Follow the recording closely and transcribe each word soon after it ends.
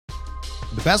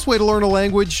The best way to learn a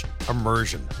language?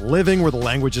 Immersion. Living where the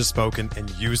language is spoken and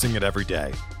using it every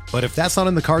day. But if that's not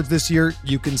in the cards this year,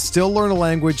 you can still learn a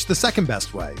language the second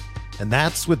best way, and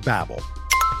that's with Babbel.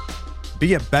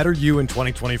 Be a better you in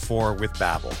 2024 with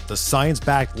Babbel, the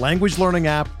science-backed language learning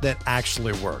app that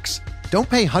actually works. Don't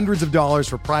pay hundreds of dollars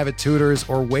for private tutors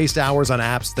or waste hours on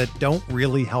apps that don't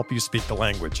really help you speak the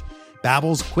language.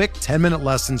 Babbel's quick 10-minute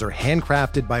lessons are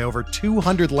handcrafted by over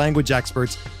 200 language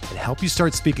experts and help you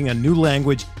start speaking a new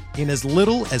language in as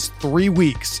little as 3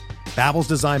 weeks. Babbel's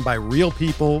designed by real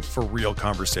people for real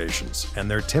conversations,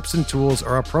 and their tips and tools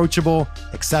are approachable,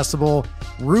 accessible,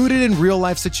 rooted in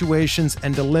real-life situations,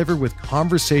 and delivered with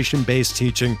conversation-based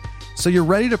teaching, so you're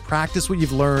ready to practice what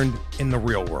you've learned in the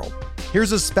real world.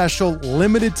 Here's a special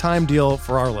limited-time deal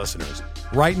for our listeners.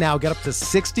 Right now, get up to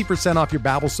 60% off your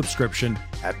Babbel subscription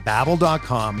at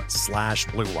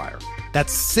babbel.com/Blue Wire.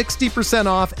 That's 60%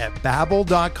 off at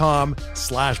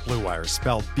babbel.com/Blue Wire,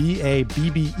 spelled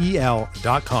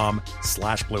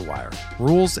BABBEL.com/Blue Wire.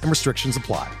 Rules and restrictions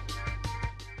apply.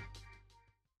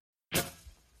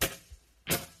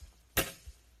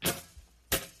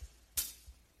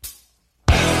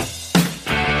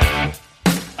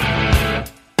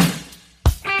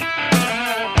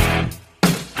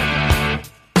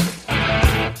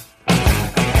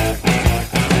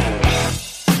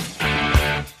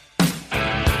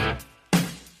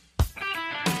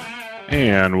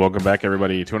 And welcome back,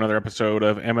 everybody, to another episode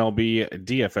of MLB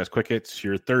DFS Quick Hits,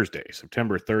 your Thursday,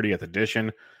 September 30th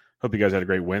edition. Hope you guys had a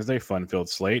great Wednesday, fun-filled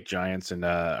slate. Giants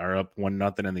are up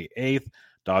 1-0 in the 8th.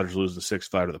 Dodgers lose the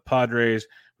 6-5 to the Padres.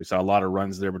 We saw a lot of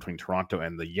runs there between Toronto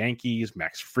and the Yankees.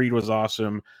 Max Fried was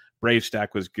awesome. Brave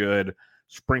stack was good.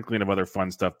 Sprinkling of other fun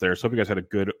stuff there. So hope you guys had a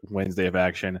good Wednesday of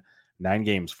action. 9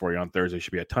 games for you on Thursday.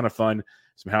 Should be a ton of fun.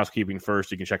 Some housekeeping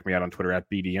first. You can check me out on Twitter at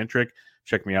BDentric.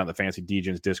 Check me out in the Fantasy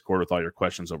Degens Discord with all your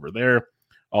questions over there.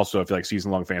 Also, if you like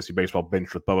season-long fantasy baseball,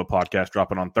 Bench with Bubba podcast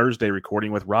dropping on Thursday,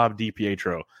 recording with Rob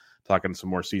DiPietro, talking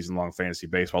some more season-long fantasy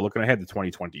baseball. Looking ahead to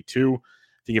 2022. If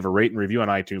you give a rate and review on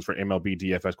iTunes for MLB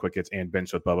DFS Quick Hits and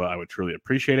Bench with Bubba, I would truly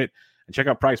appreciate it. And check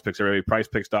out Prize Picks, everybody.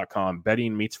 PrizePicks.com.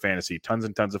 Betting meets fantasy. Tons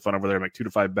and tons of fun over there. Make 2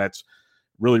 to 5 bets.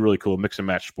 Really, really cool. Mix and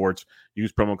match sports.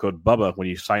 Use promo code BUBBA when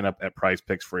you sign up at Prize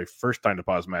Picks for a first-time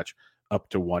deposit match up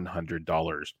to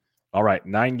 $100. All right,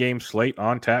 9-game slate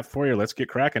on tap for you. Let's get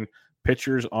cracking.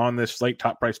 Pitchers on this slate.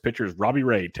 Top price pitchers. Robbie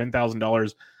Ray,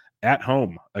 $10,000 at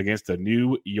home against the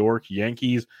New York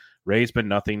Yankees. Ray's been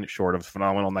nothing short of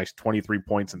phenomenal. Nice 23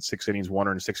 points in 6 innings,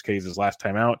 106 Ks his last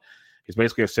time out. He's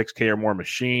basically a 6K or more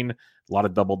machine. A lot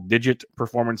of double-digit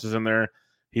performances in there.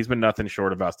 He's been nothing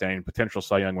short of outstanding. Potential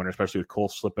Cy Young winner, especially with Cole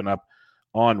slipping up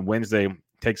on Wednesday.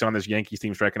 Takes on this Yankees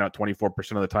team, striking out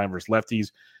 24% of the time versus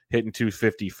lefties, hitting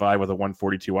 .255 with a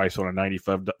 142 ISO and a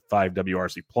 95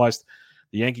 WRC+.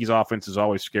 The Yankees offense is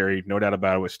always scary, no doubt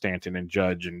about it, with Stanton and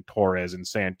Judge and Torres and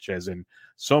Sanchez and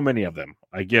so many of them.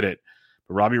 I get it.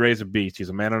 But Robbie Ray's a beast. He's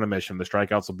a man on a mission. The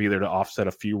strikeouts will be there to offset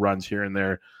a few runs here and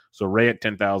there. So Ray at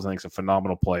 10,000, I think, is a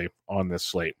phenomenal play on this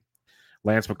slate.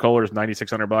 Lance McCullers,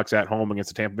 $9,600 at home against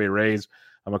the Tampa Bay Rays.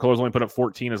 McCullers only put up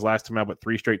 14 his last time out, but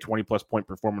 3 straight 20-plus point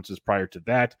performances prior to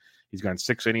that. He's gone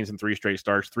 6 innings in 3 straight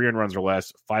starts, 3 runs or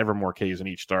less, 5 or more Ks in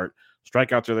each start.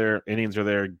 Strikeouts are there, innings are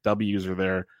there, Ws are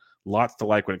there. Lots to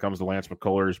like when it comes to Lance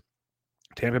McCullers.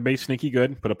 Tampa Bay sneaky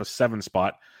good, put up a 7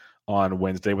 spot on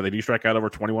Wednesday, where they do strike out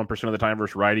over 21% of the time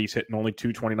versus righties, hitting only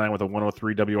 .229 with a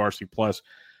 103 WRC+.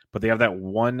 But they have that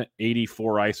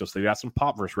 184 ISO, so they got some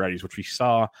pop versus righties, which we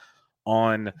saw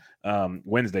on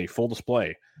Wednesday, full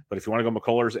display. But if you want to go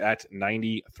McCullers at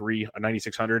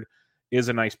 9,600 is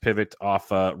a nice pivot off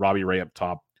Robbie Ray up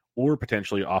top, or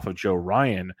potentially off of Joe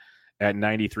Ryan at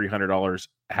 $9,300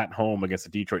 at home against the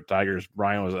Detroit Tigers.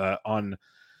 Ryan was on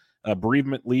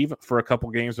bereavement leave for a couple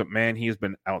games, but man, he has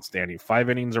been outstanding. 5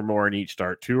 innings or more in each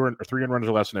start, 3 runs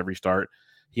or less in every start.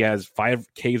 He has 5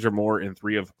 Ks or more in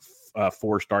 3 of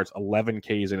 4 starts, 11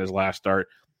 Ks in his last start.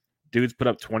 Dude's put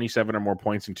up 27 or more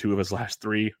points in 2 of his last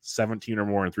 3, 17 or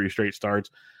more in 3 straight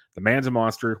starts. The man's a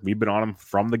monster. We've been on him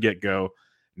from the get-go.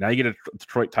 Now you get a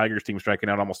Detroit Tigers team striking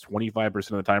out almost 25%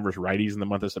 of the time versus righties in the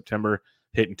month of September,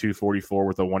 hitting .244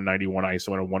 with a 191 ISO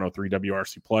and a 103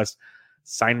 WRC+.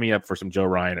 Sign me up for some Joe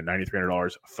Ryan at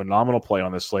 $9,300. Phenomenal play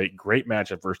on this slate. Great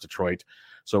matchup versus Detroit.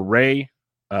 So Ray,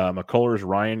 McCullers,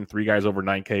 Ryan, 3 guys over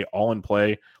 9K, all in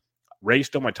play. Ray's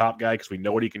still my top guy because we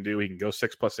know what he can do. He can go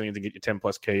 6+ innings and get you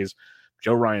 10+ Ks.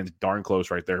 Joe Ryan's darn close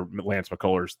right there. Lance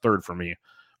McCullers, 3rd for me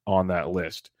on that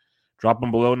list. Drop him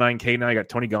below 9K now. You got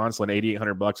Tony Gonsolin,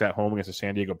 $8,800 at home against the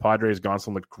San Diego Padres.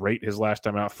 Gonsolin looked great his last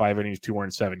time out. 5 innings,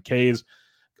 207 Ks.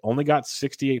 only got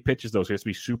 68 pitches, though, so he has to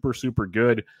be super, super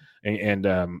good and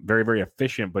very, very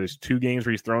efficient. But his 2 games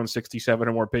where he's thrown 67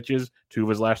 or more pitches, 2 of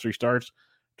his last 3 starts,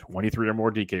 23 or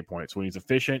more DK points. When he's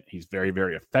efficient, he's very,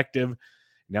 very effective.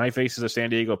 Now he faces a San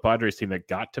Diego Padres team that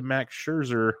got to Max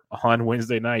Scherzer on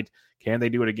Wednesday night. Can they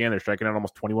do it again? They're striking out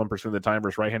almost 21% of the time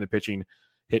versus right-handed pitching,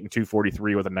 hitting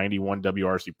 243 with a 91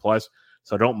 WRC plus.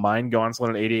 So don't mind Gonsolin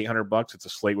at $8,800. It's a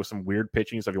slate with some weird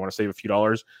pitching. So if you want to save a few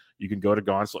dollars, you can go to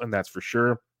Gonsolin, that's for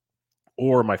sure.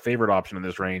 Or my favorite option in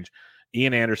this range,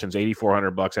 Ian Anderson's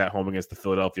 $8,400 at home against the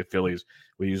Philadelphia Phillies.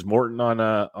 We used Morton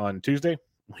on Tuesday.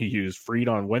 We used Fried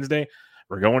on Wednesday.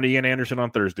 We're going to Ian Anderson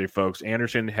on Thursday, folks.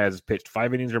 Anderson has pitched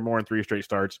 5 innings or more in 3 straight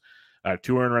starts,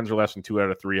 2 earned runs or less in 2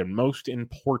 out of 3, and most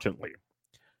importantly,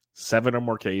 7 or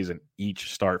more Ks in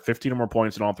each start, 15 or more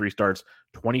points in all 3 starts,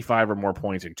 25 or more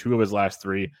points in 2 of his last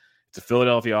 3. It's a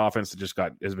Philadelphia offense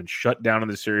that has been shut down in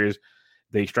this series.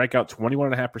 They strike out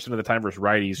 21.5% of the time versus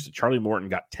righties. Charlie Morton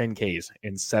got 10 Ks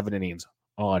in 7 innings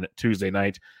on Tuesday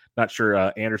night. Not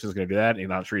sure Anderson's going to do that, and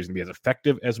not sure he's going to be as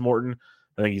effective as Morton.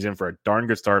 I think he's in for a darn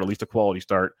good start, at least a quality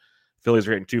start. Phillies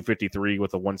are hitting 253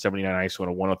 with a 179 ISO and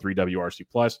a 103 WRC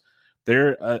plus.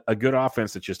 They're a good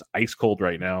offense that's just ice cold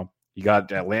right now. You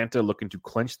got Atlanta looking to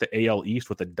clinch the AL East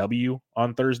with a W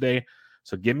on Thursday.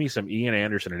 So give me some Ian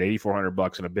Anderson at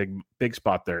 $8,400 and a big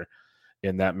spot there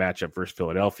in that matchup versus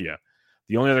Philadelphia.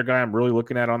 The only other guy I'm really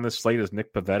looking at on this slate is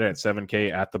Nick Pivetta at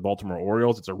 $7K at the Baltimore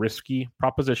Orioles. It's a risky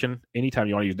proposition anytime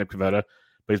you want to use Nick Pivetta,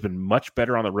 but he's been much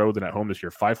better on the road than at home this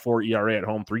year. 5.4 ERA at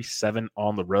home, 3.7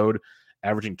 on the road,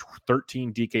 averaging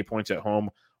 13 DK points at home,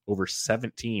 over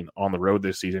 17 on the road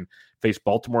this season. Faced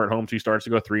Baltimore at home 2 starts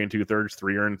ago, 3 2/3,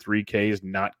 3 earned, 3 Ks,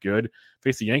 not good.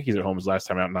 Faced the Yankees at home his last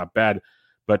time out, not bad.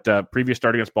 But previous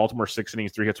start against Baltimore, 6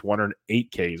 innings, 3 hits,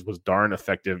 108 Ks, was darn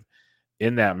effective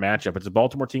in that matchup. It's a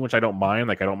Baltimore team, which I don't mind.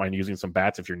 Like, I don't mind using some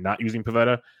bats if you're not using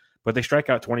Pivetta, but they strike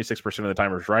out 26% of the time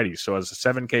versus righties. So as a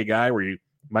 7K guy where you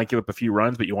might give up a few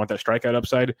runs, but you want that strikeout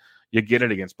upside, you get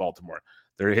it against Baltimore.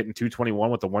 They're hitting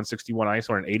 221 with a 161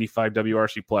 ISO and an 85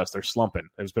 WRC plus. They're slumping.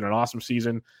 It's been an awesome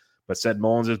season, but Seth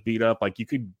Mullins is beat up. Like, you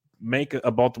could make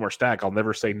a Baltimore stack. I'll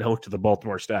never say no to the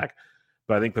Baltimore stack,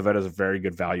 but I think Pivetta is a very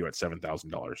good value at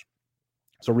 $7,000.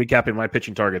 So recapping my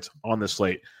pitching targets on this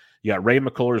slate, you got Ray,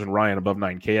 McCullers, and Ryan above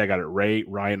 9K. I got it Ray,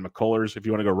 Ryan, McCullers. If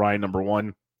you want to go Ryan number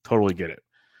 1, totally get it.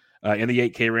 In the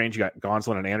 8K range, you got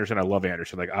Gonsolin and Anderson. I love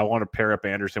Anderson. Like, I want to pair up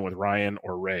Anderson with Ryan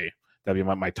or Ray. That'd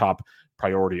be my top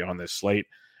priority on this slate.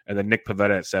 And then Nick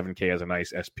Pivetta at 7K has a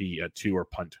nice SP 2 or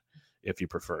punt if you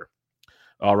prefer.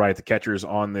 All right, the catchers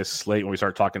on this slate. When we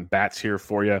start talking bats here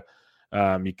for you,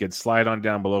 you could slide on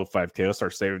down below 5K. Let's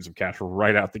start saving some cash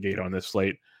right out the gate on this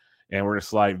slate. And we're going to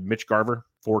slide Mitch Garver,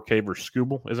 4K versus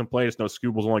Skubal is in play. It's no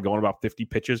Skubal's only going about 50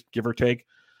 pitches, give or take.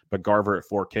 But Garver at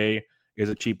 4K is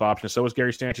a cheap option. So is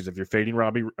Gary Sanchez. If you're fading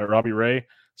Robbie Ray,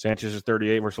 Sanchez is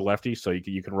 38 versus a lefty, so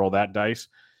you can roll that dice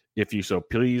if you so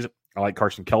please. I like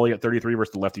Carson Kelly at 33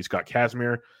 versus the lefty Scott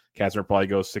Kazmir. Kazmir probably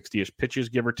goes 60-ish pitches,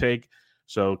 give or take.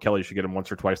 So Kelly should get him once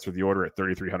or twice through the order at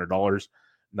 $3,300.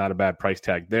 Not a bad price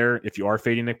tag there. If you are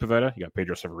fading Nick Pivetta, you got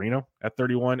Pedro Severino at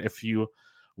 31 if you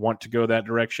want to go that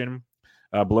direction.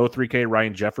 Below 3K,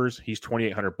 Ryan Jeffers. He's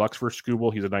 $2,800 for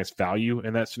Skubal. He's a nice value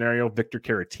in that scenario. Victor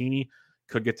Caratini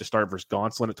could get the start versus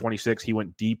Gonsolin at 26. He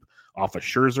went deep off of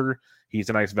Scherzer. He's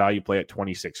a nice value play at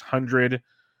 2,600. And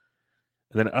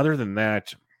then other than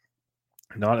that,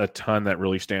 not a ton that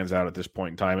really stands out at this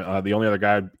point in time. The only other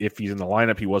guy, if he's in the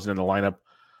lineup, he wasn't in the lineup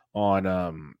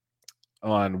on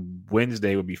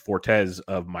Wednesday, would be Fortes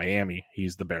of Miami.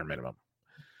 He's the bare minimum.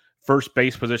 First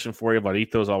base position for you,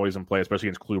 Vladito's always in play, especially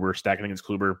against Kluber. Stacking against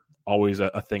Kluber, always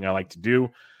a thing I like to do.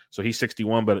 So he's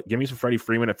 61, but give me some Freddie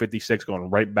Freeman at 56, going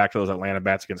right back to those Atlanta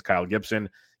bats against Kyle Gibson.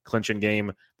 Clinching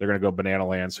game, they're going to go banana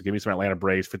land. So give me some Atlanta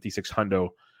Braves, 56 hundo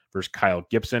versus Kyle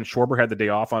Gibson. Schwarber had the day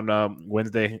off on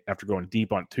Wednesday after going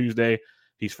deep on Tuesday.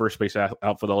 He's first base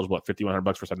outfield eligible at $5,100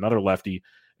 versus another lefty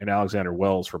and Alexander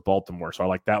Wells for Baltimore. So I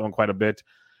like that one quite a bit.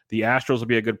 The Astros will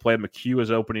be a good play. McHugh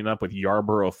is opening up with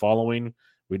Yarborough following.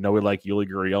 We know we like Yuli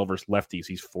Gurriel versus lefties.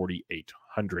 He's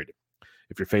 4,800.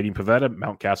 If you're fading Pivetta,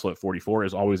 Mountcastle at 44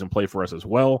 is always in play for us as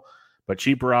well. But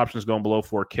cheaper options going below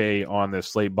 4K on this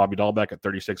slate. Bobby Dahlbeck at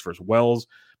 36 versus Wells.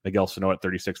 Miguel Sano at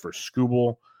 36 versus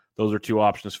Skubal. Those are two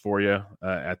options for you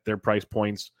at their price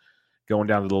points. Going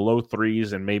down to the low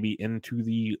threes and maybe into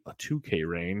the 2K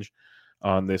range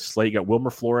on this slate. You got Wilmer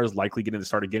Flores likely getting to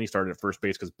start again. He started at first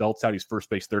base because Belt's out. He's first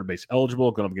base, third base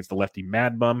eligible. Going up against the lefty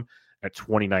Mad Bum at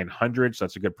 $2,900. So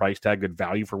that's a good price tag, good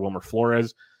value for Wilmer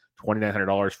Flores.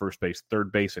 $2,900 first base,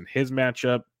 third base in his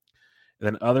matchup. And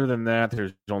then other than that,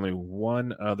 there's only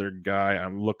one other guy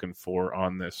I'm looking for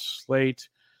on this slate.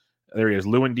 There he is.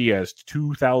 Lewin Diaz,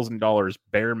 $2,000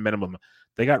 bare minimum.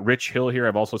 They got Rich Hill here.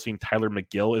 I've also seen Tyler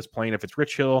McGill is playing. If it's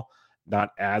Rich Hill, not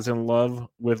as in love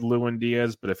with Lewin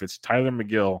Diaz, but if it's Tyler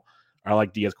McGill, I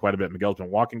like Diaz quite a bit. McGill's been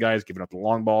walking guys, giving up the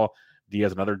long ball.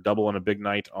 Diaz another double and a big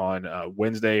night on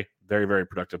Wednesday. Very, very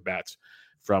productive bats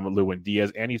from Lewin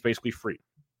Diaz, and he's basically free.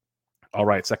 All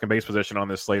right, second base position on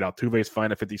this slate. Altuve's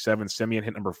fine at 57. Semien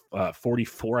hit number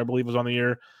 44, I believe, was on the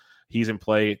year. He's in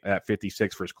play at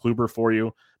 56 for his Kluber for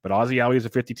you. But Ozzie Albies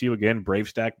at 52. Again, Brave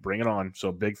stack, bring it on.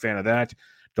 So big fan of that.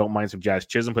 Don't mind some Jazz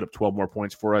Chisholm. Put up 12 more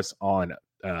points for us on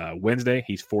Wednesday.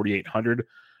 He's 4,800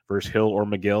 versus Hill or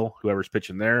McGill, whoever's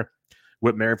pitching there.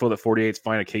 Whit Merrifield at 48 is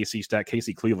fine. A KC stack,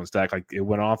 KC Cleveland stack. Like it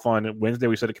went off on Wednesday.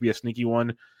 We said it could be a sneaky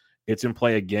one. It's in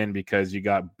play again because you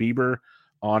got Bieber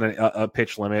on a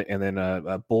pitch limit and then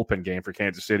a bullpen game for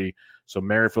Kansas City. So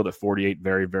Merrifield at 48,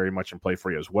 very, very much in play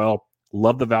for you as well.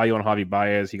 Love the value on Javi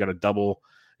Baez. He got a double,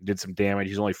 did some damage.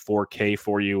 He's only 4K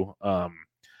for you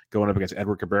going up against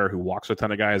Edward Cabrera, who walks a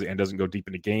ton of guys and doesn't go deep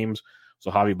into games.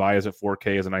 So Javi Baez at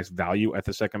 4K is a nice value at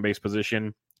the second base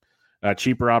position.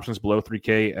 Cheaper options below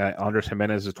 3K. Andres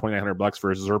Jimenez is $2,900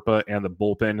 for Zerpa and the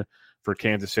bullpen for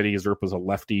Kansas City. Zerpa's a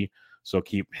lefty, so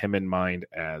keep him in mind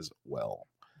as well.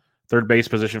 Third base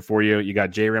position for you, you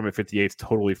got J-Ram at 58,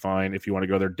 totally fine. If you want to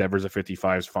go there, Devers at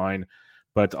 55 is fine.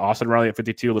 But Austin Riley at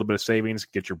 52, a little bit of savings.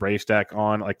 Get your Brave stack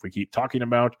on, like we keep talking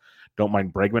about. Don't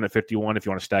mind Bregman at 51 if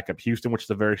you want to stack up Houston, which is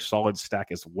a very solid stack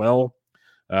as well.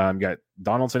 You got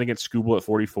Donaldson against Skubal at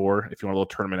 44 if you want a little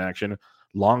tournament action.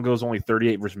 Longo's only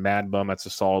 38 versus Mad Bum. That's a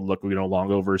solid look. We know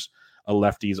Longo versus a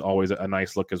lefty is always a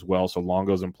nice look as well. So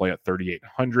Longo's in play at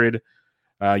 3,800.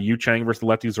 Yu Chang versus the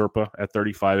lefty Zerpa at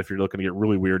 35 if you're looking to get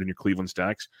really weird in your Cleveland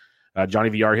stacks. Johnny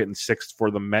VR hitting sixth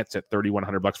for the Mets at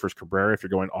 $3,100 versus Cabrera if you're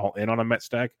going all in on a Met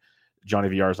stack. Johnny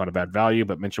VR is not a bad value,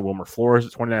 but mention Wilmer Flores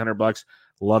at $2,900.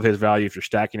 Love his value if you're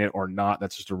stacking it or not.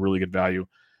 That's just a really good value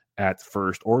at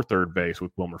first or third base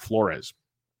with Wilmer Flores.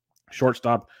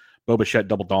 Shortstop, Bo Bichette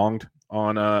double donged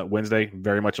on Wednesday.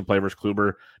 Very much in play versus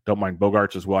Kluber. Don't mind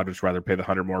Bogarts as well. I'd just rather pay the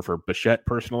 100 more for Bichette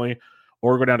personally,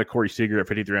 or go down to Corey Seager at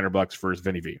 $5,300 for his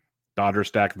Vinny V. Dodger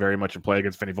stack very much in play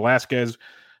against Vinny Velasquez.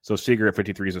 So Seager at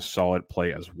 53 is a solid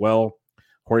play as well.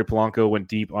 Jorge Polanco went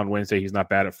deep on Wednesday. He's not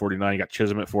bad at 49. You got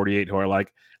Chisholm at 48, who I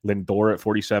like. Lindor at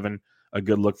 47. A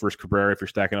good look versus Cabrera if you're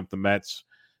stacking up the Mets.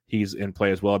 He's in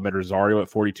play as well. Med Rosario at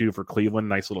 42 for Cleveland.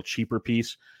 Nice little cheaper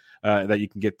piece that you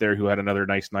can get there, who had another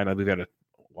nice night. I believe he had a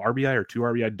RBI or 2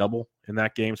 RBI double in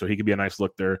that game. So he could be a nice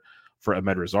look there for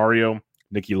Ahmed Rosario.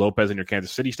 Nicky Lopez in your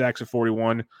Kansas City stacks at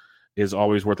 41 is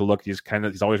always worth a look. He's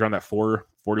always around that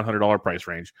 $4,100 price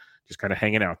range, just kind of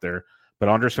hanging out there. But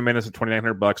Andres Jimenez at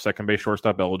 $2,900, second base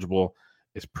shortstop eligible,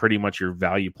 is pretty much your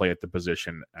value play at the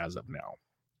position as of now.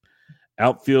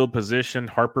 Outfield position,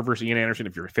 Harper versus Ian Anderson.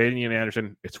 If you're fading Ian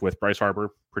Anderson, it's with Bryce Harper.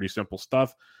 Pretty simple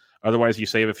stuff. Otherwise, you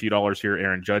save a few dollars here.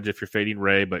 Aaron Judge if you're fading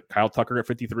Ray, but Kyle Tucker at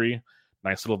 53.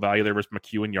 Nice little value there versus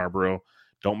McHugh and Yarbrough.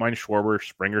 Don't mind Schwarber.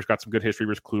 Springer's got some good history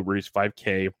versus Kluber. He's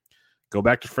 5K. Go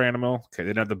back to Franmil. Okay, they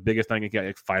didn't have the biggest thing. He got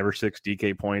like 5 or 6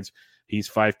 DK points. He's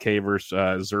 5K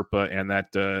versus Zerpa and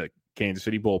that Kansas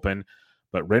City bullpen.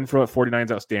 But Renfroe at 49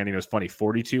 is outstanding. It was funny.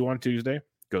 42 on Tuesday,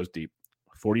 goes deep.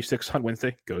 46 on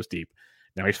Wednesday, goes deep.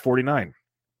 Now he's 49.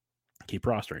 Keep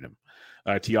rostering him.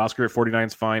 Teoscar at 49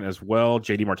 is fine as well.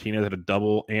 JD Martinez had a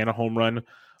double and a home run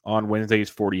on Wednesday. He's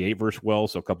 48 versus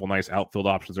Wells. So a couple nice outfield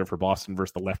options there for Boston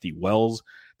versus the lefty Wells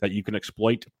that you can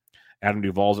exploit. Adam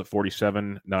Duvall's at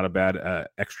 47. Not a bad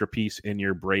extra piece in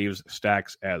your Braves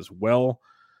stacks as well.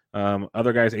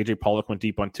 Other guys, AJ Pollock went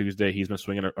deep on Tuesday. He's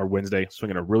been Wednesday,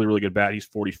 swinging a really, really good bat. He's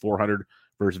 4,400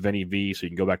 versus Vinny V. So you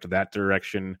can go back to that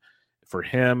direction for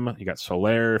him. You got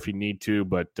Soler if you need to,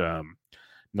 but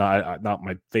not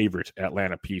my favorite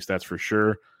Atlanta piece, that's for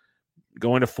sure.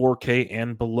 Going to 4K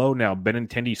and below now.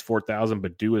 Benintendi's 4,000.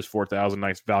 Badu is 4,000.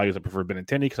 Nice values. I prefer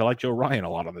Benintendi because I like Joe Ryan a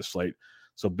lot on this slate.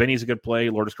 So Benny's a good play.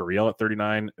 Lourdes Gurriel at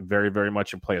 39. Very, very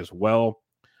much in play as well.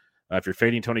 If you're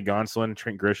fading Tony Gonsolin,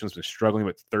 Trent Grisham's been struggling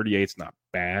with 38. It's not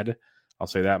bad. I'll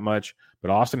say that much.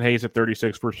 But Austin Hayes at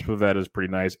 36 versus Pavetta is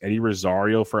pretty nice. Eddie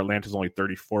Rosario for Atlanta's only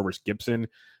 34 versus Gibson.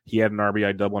 He had an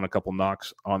RBI double and a couple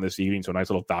knocks on this evening. So a nice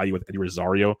little value with Eddie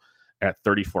Rosario at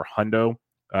 34 hundo.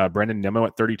 Brandon Nimmo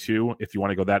at 32. If you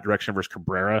want to go that direction versus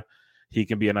Cabrera, he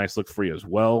can be a nice look for you as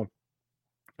well.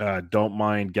 Don't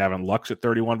mind Gavin Lux at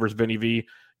 31 versus Vinny V.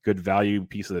 Good value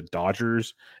piece of the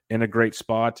Dodgers in a great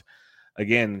spot.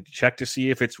 Again, check to see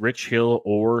if it's Rich Hill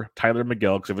or Tyler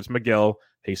Miguel, because if it's Miguel,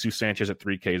 Jesus Sanchez at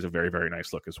 3K is a very, very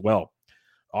nice look as well.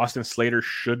 Austin Slater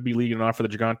should be leading off for the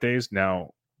Gigantes.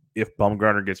 Now, if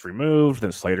Bumgarner gets removed,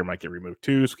 then Slater might get removed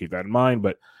too, so keep that in mind.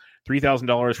 But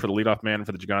 $3,000 for the leadoff man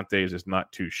for the Gigantes is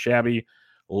not too shabby.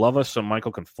 Love us some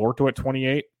Michael Conforto at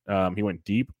 28. He went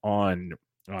deep on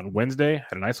Wednesday.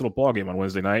 Had a nice little ball game on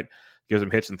Wednesday night. Gives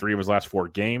him hits in 3 of his last 4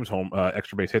 games. Home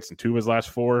extra base hits in 2 of his last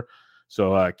 4.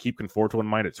 So keep Conforto in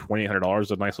mind at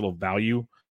 $2,800. A nice little value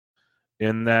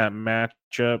in that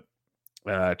matchup.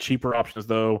 Cheaper options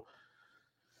though.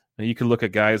 You can look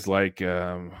at guys like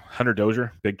Hunter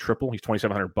Dozier, big triple. He's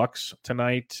 $2,700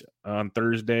 tonight on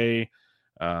Thursday.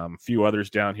 A few others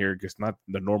down here, just not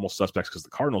the normal suspects because the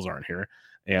Cardinals aren't here.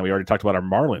 And we already talked about our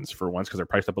Marlins for once because they're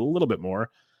priced up a little bit more.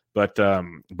 But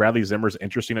Bradley Zimmer's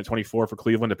interesting at 24 for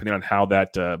Cleveland, depending on how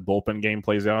that bullpen game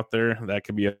plays out there. That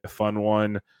could be a fun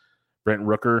one. Brent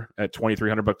Rooker at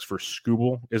 $2,300 for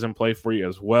Skubal is in play for you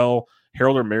as well.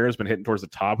 Harold Ramirez has been hitting towards the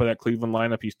top of that Cleveland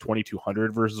lineup. He's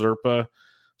 $2,200 versus Zerpa.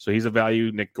 So he's a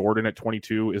value. Nick Gordon at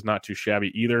 22 is not too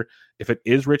shabby either. If it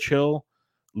is Rich Hill,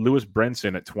 Lewis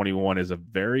Brinson at 21 is a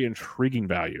very intriguing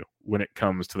value when it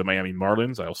comes to the Miami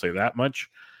Marlins. I'll say that much.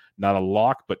 Not a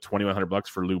lock, but $2,100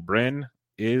 for Lou Bryn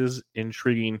is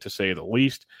intriguing to say the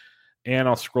least. And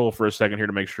I'll scroll for a second here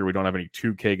to make sure we don't have any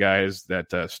 2K guys that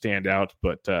stand out,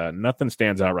 but nothing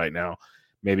stands out right now.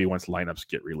 Maybe once lineups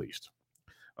get released.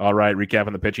 All right,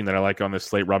 recapping the pitching that I like on this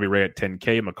slate. Robbie Ray at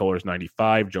 10K, McCullers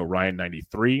 95, Joe Ryan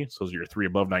 93. So those are your 3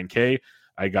 above 9K.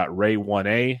 I got Ray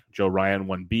 1A, Joe Ryan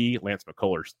 1B, Lance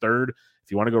McCullers 3rd.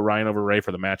 If you want to go Ryan over Ray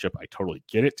for the matchup, I totally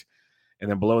get it. And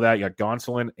then below that, you got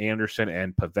Gonsolin, Anderson,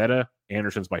 and Pivetta.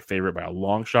 Anderson's my favorite by a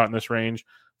long shot in this range,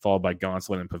 followed by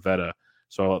Gonsolin and Pivetta.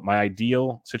 So my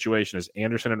ideal situation is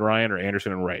Anderson and Ryan or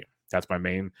Anderson and Ray. That's my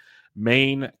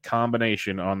main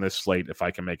combination on this slate if I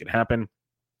can make it happen.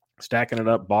 Stacking it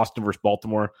up, Boston versus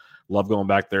Baltimore. Love going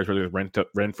back there, especially with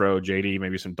Renfroe, JD,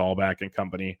 maybe some Dahlback and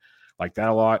company. Like that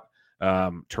a lot.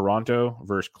 Toronto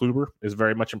versus Kluber is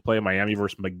very much in play. Miami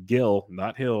versus McGill,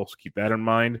 not Hill. So keep that in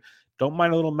mind. Don't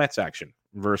mind a little Mets action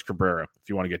versus Cabrera if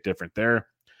you want to get different there.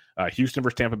 Houston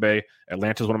versus Tampa Bay.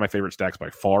 Atlanta's one of my favorite stacks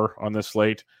by far on this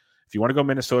slate. If you want to go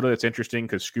Minnesota, that's interesting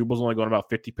because Skubal's only going about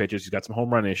 50 pitches. He's got some home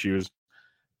run issues.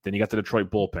 Then you got the Detroit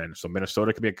bullpen. So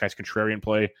Minnesota could be a nice contrarian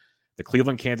play. The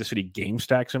Cleveland-Kansas City game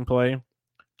stacks in play.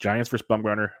 Giants versus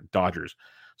Bumgarner, Dodgers.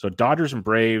 So Dodgers and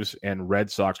Braves and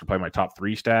Red Sox are probably my top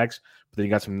 3 stacks. But then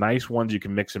you got some nice ones you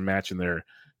can mix and match in there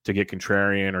to get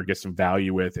contrarian or get some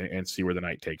value with and see where the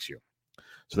night takes you.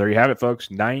 So there you have it, folks.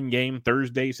 9-game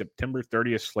Thursday, September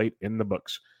 30th slate in the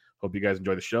books. Hope you guys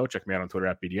enjoy the show. Check me out on Twitter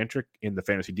at BDentric in the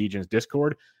Fantasy Degens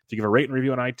Discord. If you give a rate and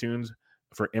review on iTunes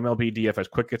for MLB DFS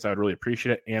Quick Hits, I would really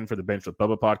appreciate it. And for the Bench with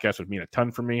Bubba podcast would mean a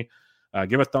ton for me.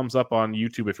 Give a thumbs up on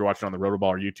YouTube if you're watching on the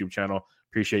Rotoballer YouTube channel.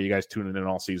 Appreciate you guys tuning in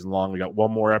all season long. We got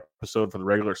one more episode for the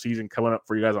regular season coming up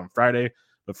for you guys on Friday.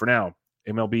 But for now,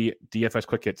 MLB DFS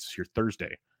Quick Hits, your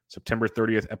Thursday, September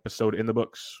 30th episode in the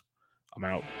books. I'm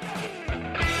out.